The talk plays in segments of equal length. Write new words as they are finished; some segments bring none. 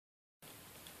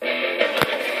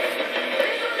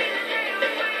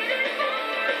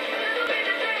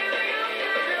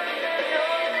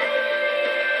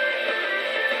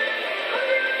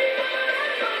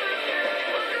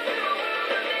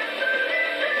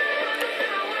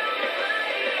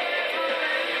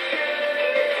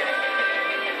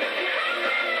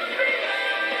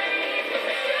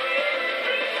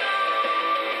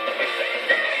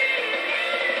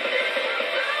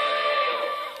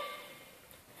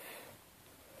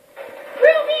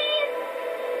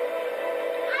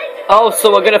Oh,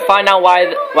 so we're gonna find out why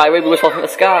Rwby was falling from the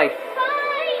sky.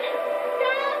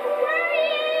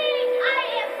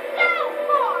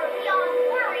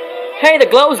 Hey, the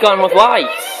glow's gone with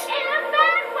lights.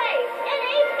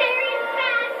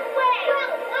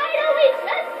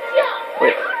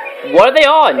 Wait, what are they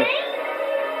on?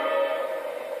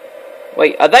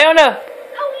 Wait, are they on a...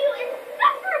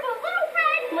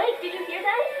 Mike, did you hear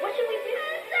that? What should we do?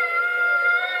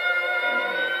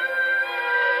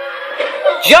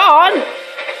 John!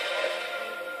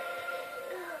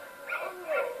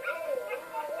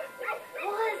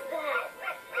 What was that?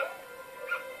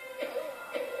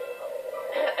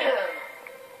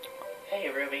 Hey,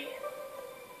 Rwby.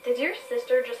 Did your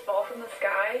sister just fall from the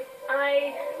sky?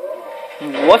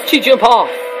 What did she jump off?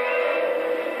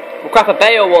 Oh crap, a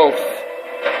Beowulf.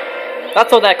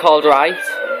 That's what they're called, right?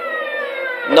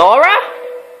 Nora?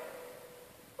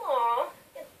 Aw,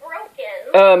 it's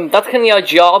broken. That's kind of your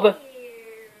job.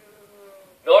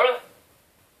 Nora?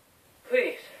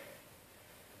 Please.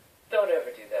 Don't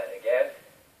ever do that again.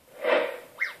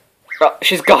 Oh,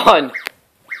 she's gone.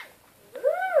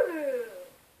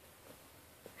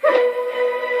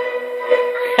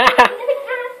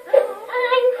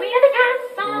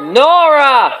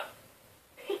 Nora!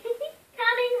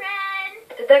 Coming, Ren.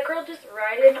 Did that girl just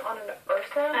ride in on an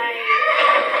Ursa?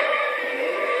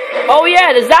 Oh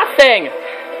yeah, there's that thing!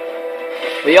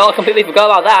 We all completely forgot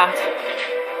about that.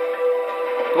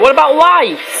 But what about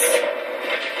lights?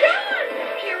 John!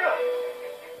 Kira!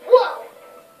 Whoa.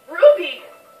 Rwby!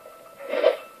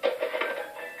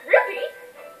 Rwby?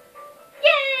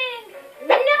 Yang!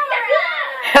 Nora!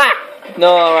 Ha!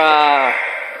 Nora!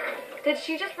 Did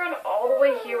she just run all the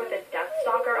way here with a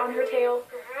Deathstalker on her tail?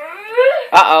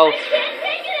 Uh-oh. I can't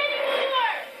take it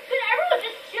anymore! Could everyone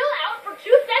just chill out for 2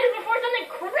 seconds before something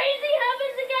crazy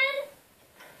happens again?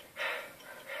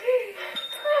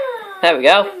 There we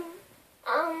go.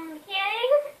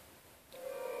 Yang?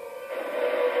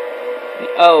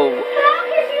 Oh. How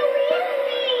could you leave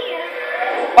me?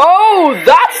 Oh,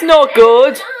 that's not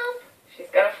good! She's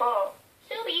gonna fall.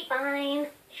 She'll be fine.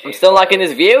 I'm still liking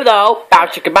this view though. Bow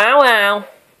chicka bow wow.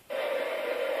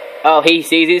 Oh, he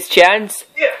sees his chance.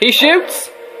 He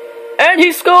shoots. And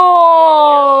he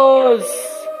scores!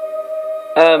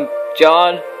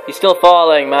 John, you're still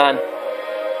falling, man.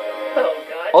 Oh,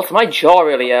 God. Also, my jaw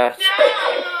really hurts. No!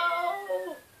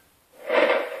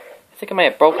 I think I may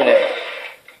have broken it.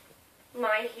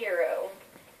 My hero.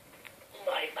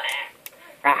 My back.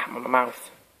 Ah, my mouth.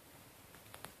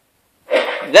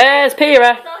 There's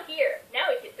Pira. It's all here. Now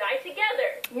we can die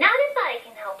together. Not if I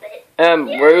can help it.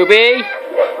 Rwby.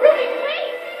 Rwby,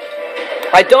 wait!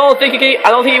 I don't think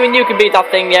even you can beat that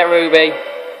thing yet, Rwby.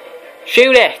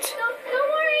 Shoot it. Don't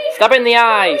worry. Stab it in the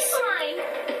eyes. Fine.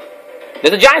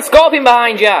 There's a giant scorpion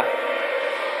behind you.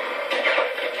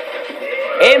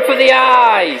 In for the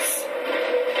eyes.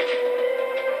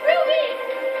 Rwby!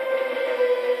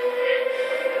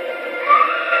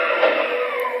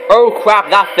 Oh crap,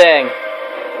 that thing.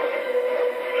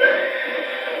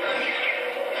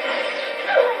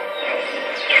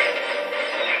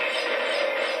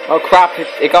 Oh crap,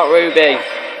 it got Rwby.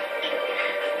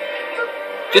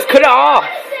 Just cut it off.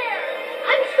 There!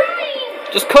 I'm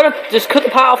trying! Just cut the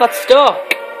part off that's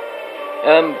stuck.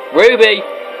 Rwby.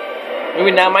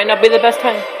 Maybe now might not be the best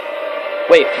time.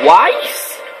 Wait,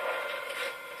 Weiss?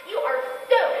 You are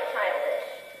so childish.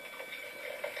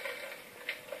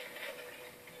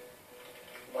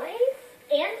 Weiss?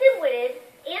 And dim-witted,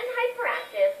 and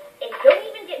hyperactive, and don't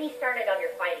even get me started on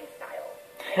your fighting style.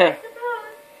 I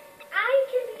suppose I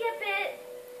can be a bit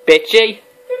Bitchy.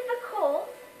 difficult,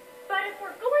 but if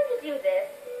we're going to do this,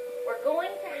 we're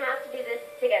going to have to do this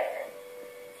together.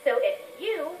 So if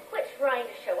you quit trying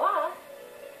to show off,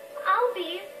 I'll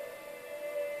be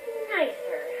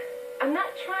nicer. I'm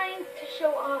not trying to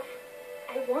show off.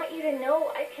 I want you to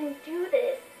know I can do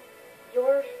this.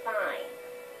 You're fine.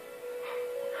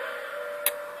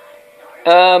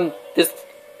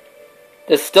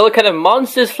 There's still kind of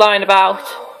monsters flying about.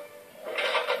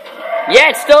 Yeah,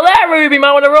 it's still there, Rwby.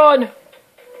 Might want to run.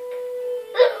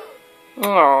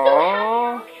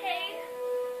 Aww. Okay.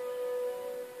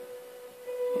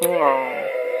 Aww.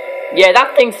 Yeah,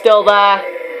 that thing's still there.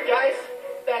 Guys,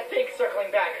 that thing's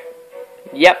circling back.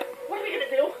 Yep. What are we gonna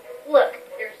do? Look,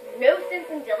 there's no sense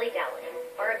in dilly-dallying.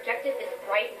 Our objective is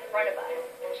right in front of us.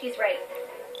 She's right.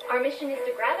 Our mission is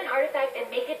to grab an artifact and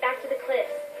make it back to the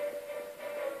cliffs.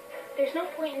 There's no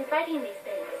point in fighting these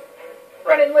things.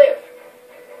 Run and live.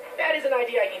 That is an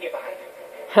idea I can get behind.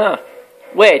 Huh.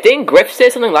 Wait, didn't Griff say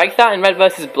something like that in Red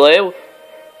vs. Blue?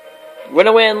 Run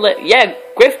away and live. Yeah,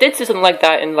 Griff did say something like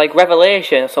that in, like,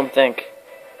 Revelation or something.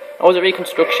 Or was it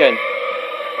Reconstruction?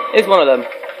 It's one of them.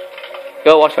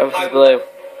 Go watch Red vs. Blue.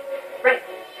 Right.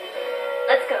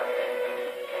 Let's go.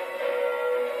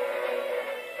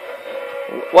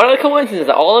 What are the coincidences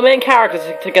that all the main characters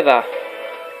are together?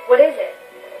 What is it?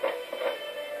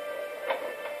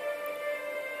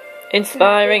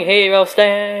 Inspiring hero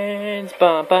stands.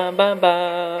 Bum bum bum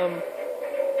bum.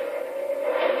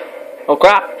 Oh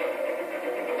crap!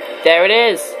 There it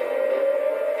is.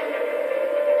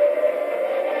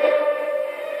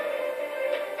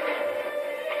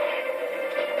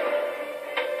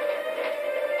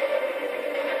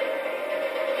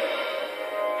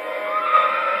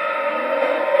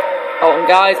 Oh, and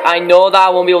guys, I know that I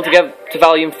won't be able to get to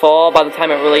Volume 4 by the time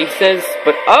it releases,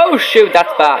 but oh shoot,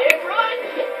 that's back.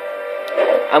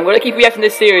 I'm going to keep reacting to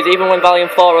this series even when Volume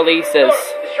 4 releases.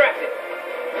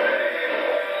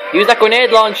 Use that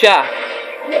grenade launcher!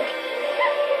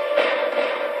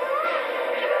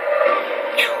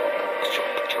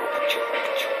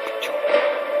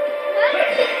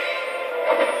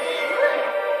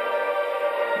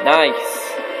 Nice.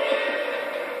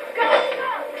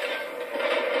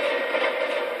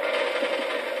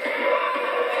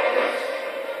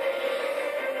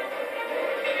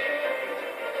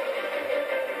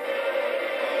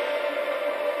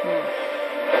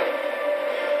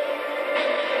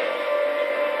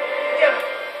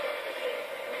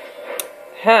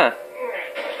 Huh.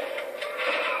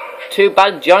 Too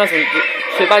bad John's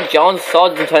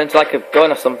sword didn't turn into like a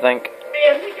gun or something.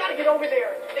 Man, we gotta get over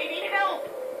there. They need help.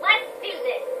 Let's do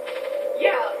this.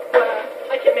 Yeah, but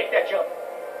I can't make that jump.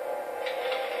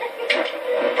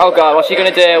 Oh god, what's she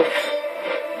gonna do?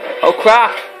 Oh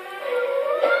crap!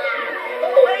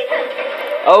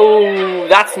 Oh,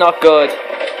 that's not good.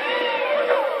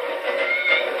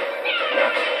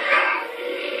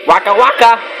 Waka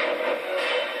waka!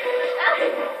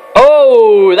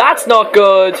 Oh, that's not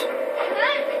good.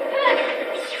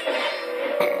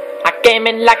 I came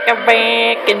in like a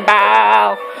wrecking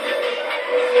ball.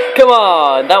 Come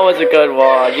on, that was a good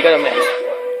one. You gotta miss.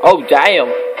 Oh,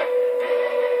 damn.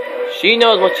 She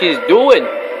knows what she's doing.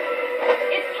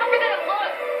 It's tougher than it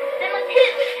looks. Then let's hit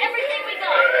it with everything we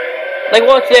got. Like,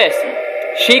 watch this.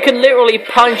 She can literally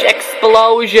punch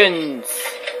explosions.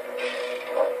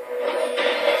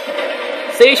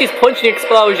 See, she's punching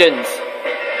explosions.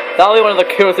 That'll be one of the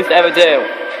coolest things to ever do.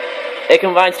 It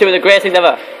combines two of the greatest things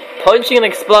ever. Punching and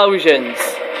explosions.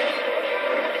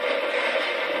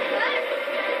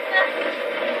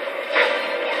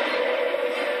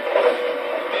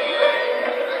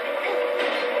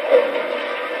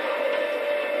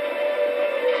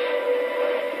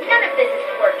 None of this is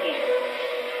working.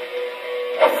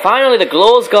 Finally, the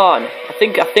glow's gone.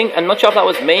 I'm not sure if that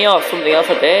was me or something else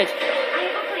I did. I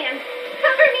have a plan.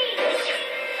 Cover me.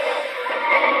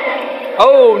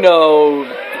 Oh no.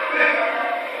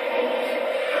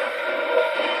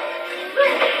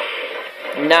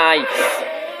 Nice.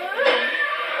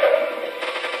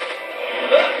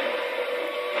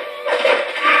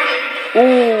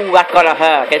 Ooh, that got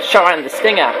her. Get shot right in the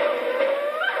stinger.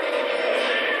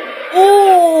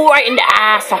 Ooh, right in the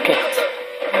eye socket.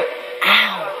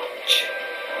 Ouch.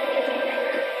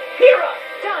 Hero,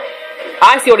 done.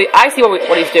 I see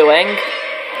what he's doing.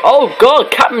 Oh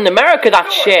god, Captain America,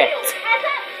 that shit.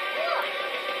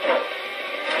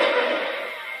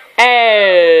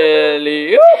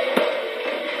 Alley-oop.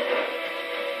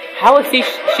 How is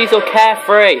she so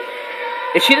carefree?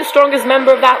 Is she the strongest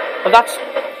member of that?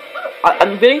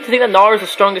 I'm beginning to think that Nora's the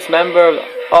strongest member of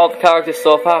all the characters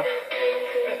so far.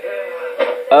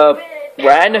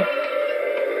 Ren?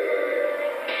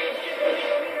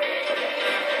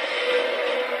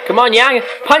 Come on, Yang,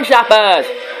 punch that bird!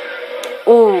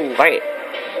 Ooh, right.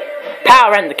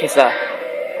 Power Ren the kisser.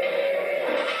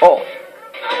 Oh.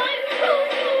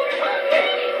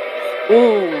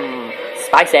 Ooh,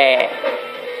 spicy.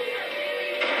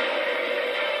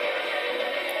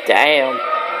 Damn.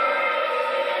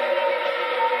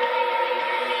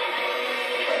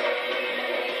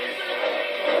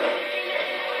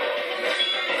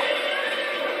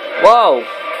 Whoa.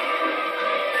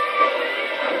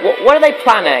 What are they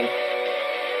planning?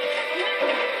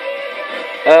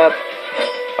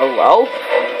 Oh well.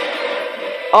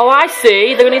 Oh, I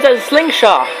see. They're gonna need a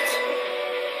slingshot.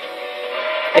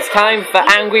 It's time for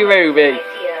Angry Rwby.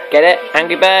 Get it?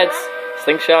 Angry Birds.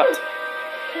 Slingshot.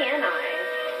 Can I?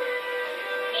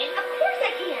 Of course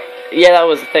I can. Yeah, that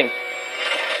was the thing.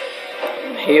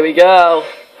 Here we go.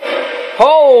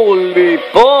 Holy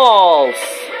balls!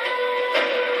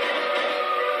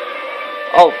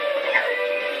 Oh.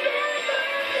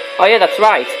 Oh yeah, that's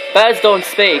right. Birds don't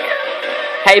speak.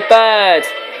 Hey bird,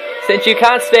 since you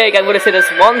can't speak, I'm going to say this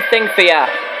one thing for ya.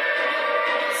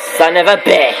 Son of a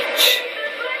bitch.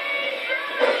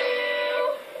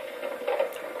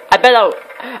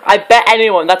 I bet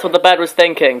anyone that's what the bed was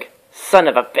thinking. Son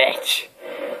of a bitch.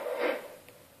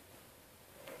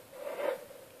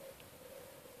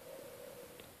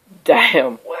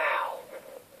 Damn. Wow.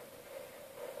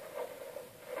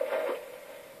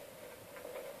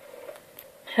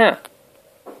 Huh.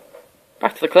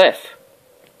 Back to the cliff.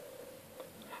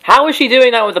 How is she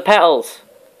doing that with the petals?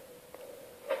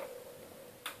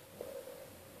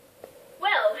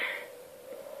 Well,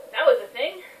 that was a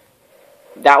thing.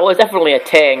 That was definitely a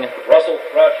ting. Russell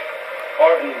Thrush,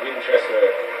 Arden Winchester,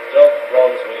 Doug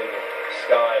Bronzewind,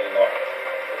 Sky Lark.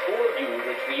 The four of you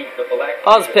retrieved the Black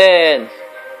Ozpin.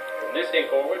 From this day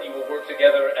forward, you will work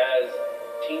together as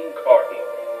Team Cardinal,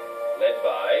 led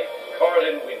by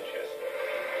Carlin Winchester.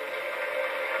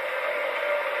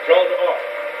 John Ark,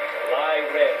 Lai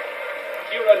Ren,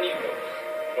 Kira Nikos,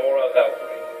 Nora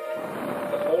Valkyrie.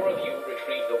 The four of you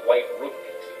retrieved the White Rook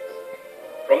pieces.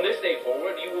 From this day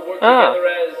forward, you will work together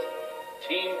as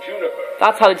Team Juniper.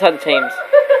 That's how they tell the teams.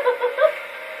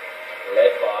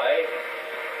 Led by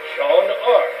Sean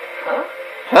Ark. Huh?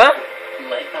 Huh?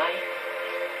 Led by?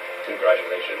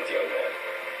 Congratulations, young man.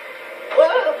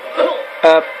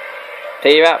 Whoa!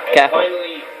 Peter up, And careful.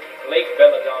 finally, Blake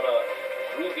Belladonna,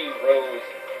 Ruby Rose,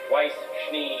 Weiss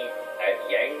Schnee, and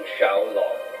Yang Xiao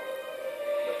Long.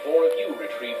 The four of you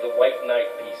retrieve the White Knight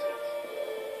pieces.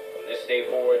 From this day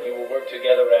forward, you will work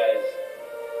together as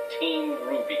Team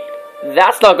Ruby.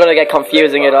 That's not gonna get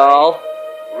confusing at all.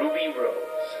 Ruby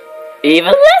Rose.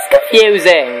 Even less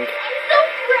confusing. I'm so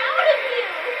proud of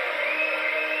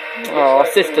you. Oh,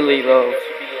 Looks like sisterly it's love. going to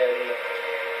be an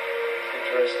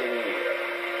interesting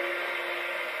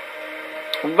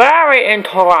year. Very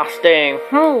interesting.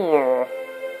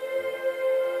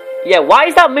 Yeah, why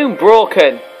is that moon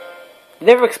broken?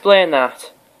 Never explained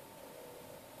that.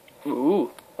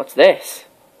 Ooh, what's this?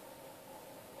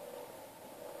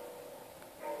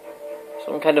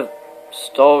 Some kind of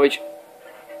storage.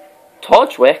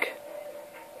 Torchwick?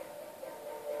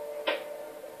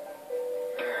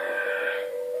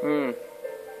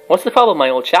 What's the problem, my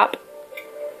old chap?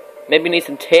 Maybe need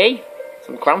some tea?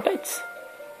 Some crumpets?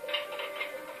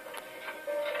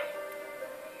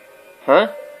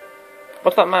 Huh?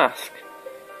 What's that mask?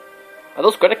 Are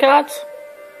those credit cards?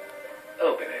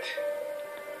 Open it.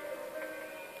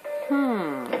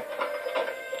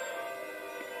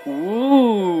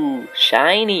 Ooh,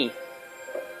 shiny.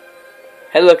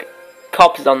 Hey look,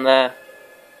 cops on there.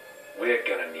 We're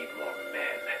gonna need more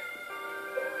men.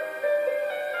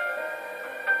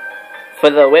 For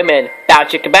the women. Bow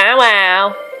chicka bow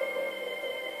wow.